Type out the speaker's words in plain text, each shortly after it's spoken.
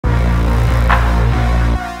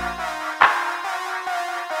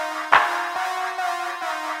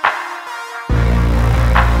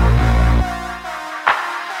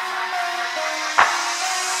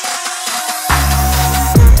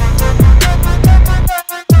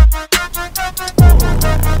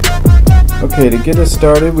Okay, to get us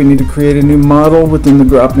started, we need to create a new model within the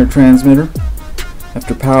Graupner transmitter.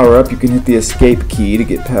 After power up, you can hit the escape key to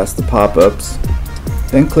get past the pop-ups.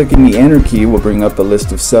 Then clicking the enter key will bring up a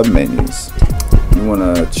list of submenus. You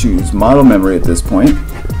want to choose model memory at this point,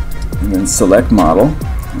 and then select model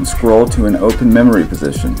and scroll to an open memory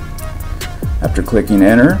position. After clicking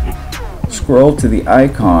enter, scroll to the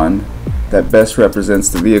icon that best represents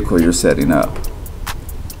the vehicle you're setting up.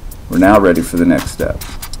 We're now ready for the next step.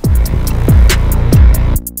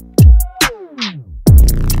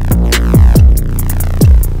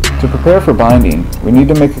 To prepare for binding, we need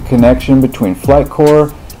to make a connection between Flight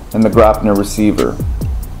Core and the Graupner receiver.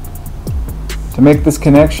 To make this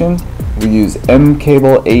connection, we use M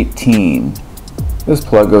cable 18. This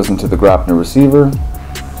plug goes into the Graupner receiver,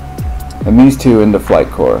 and these two into Flight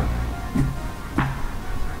Core.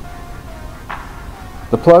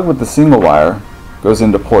 The plug with the single wire goes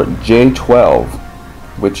into port J12,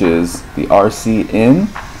 which is the RC in,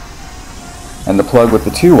 and the plug with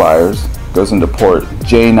the two wires goes into port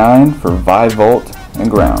J9 for 5-volt and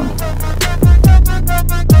ground.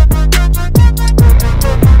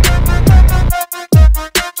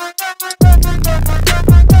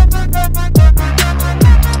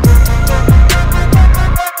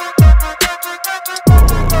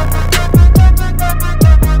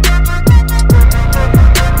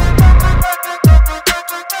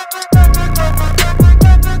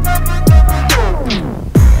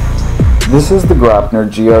 This is the Graupner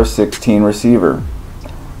GR16 receiver.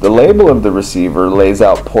 The label of the receiver lays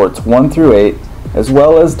out ports 1 through 8 as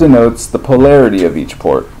well as denotes the polarity of each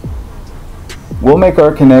port. We'll make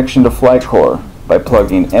our connection to Flight Core by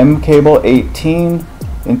plugging M cable 18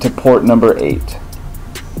 into port number 8.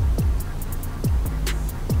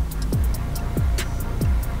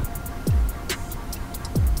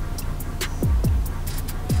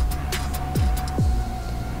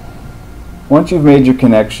 Once you've made your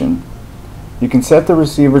connection, you can set the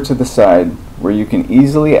receiver to the side where you can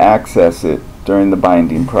easily access it during the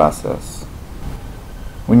binding process.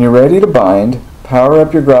 When you're ready to bind, power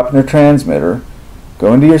up your Graupner transmitter,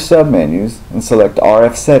 go into your submenus, and select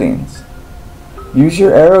RF settings. Use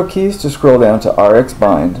your arrow keys to scroll down to RX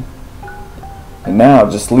bind, and now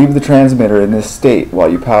just leave the transmitter in this state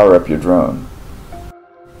while you power up your drone.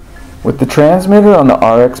 With the transmitter on the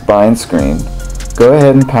RX bind screen, go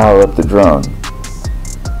ahead and power up the drone.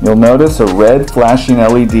 You'll notice a red flashing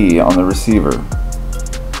LED on the receiver.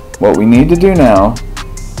 What we need to do now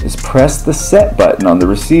is press the set button on the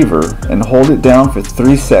receiver and hold it down for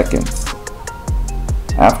 3 seconds.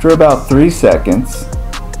 After about 3 seconds,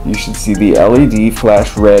 you should see the LED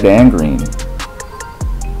flash red and green.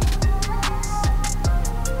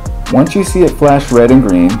 Once you see it flash red and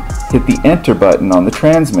green, hit the enter button on the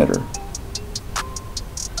transmitter.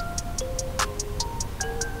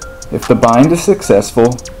 If the bind is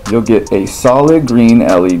successful, you'll get a solid green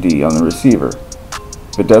LED on the receiver.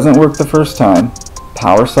 If it doesn't work the first time,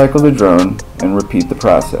 power cycle the drone and repeat the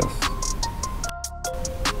process.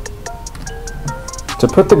 To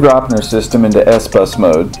put the Graupner system into SBUS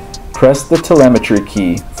mode, press the telemetry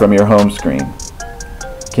key from your home screen.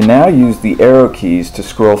 You can now use the arrow keys to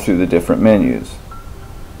scroll through the different menus.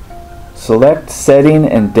 Select Setting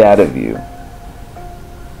and Data View.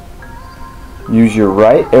 Use your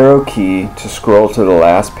right arrow key to scroll to the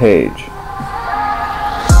last page.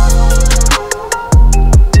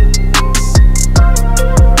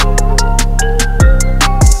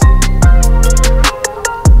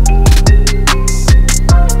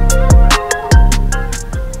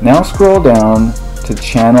 Now scroll down to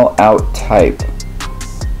Channel Out Type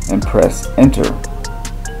and press Enter.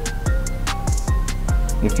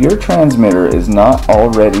 If your transmitter is not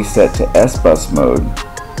already set to SBUS mode,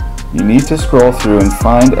 you need to scroll through and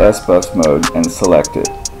find SBUS mode and select it.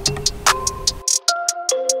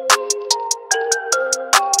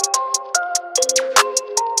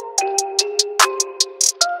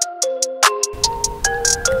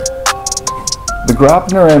 The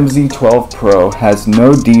Graupner MZ12 Pro has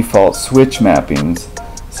no default switch mappings,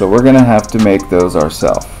 so we're going to have to make those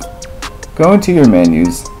ourselves. Go into your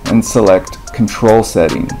menus and select Control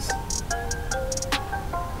Settings.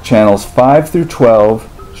 Channels 5 through 12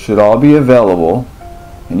 should all be available,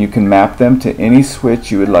 and you can map them to any switch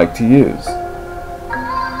you would like to use.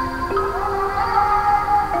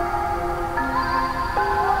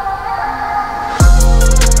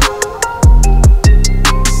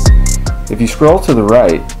 If you scroll to the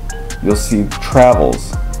right, you'll see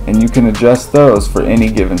travels, and you can adjust those for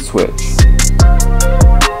any given switch.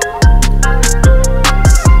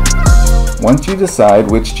 Once you decide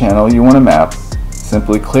which channel you want to map,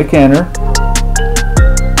 simply click Enter,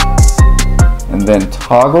 and and then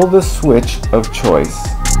toggle the switch of choice,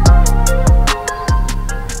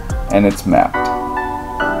 and it's mapped.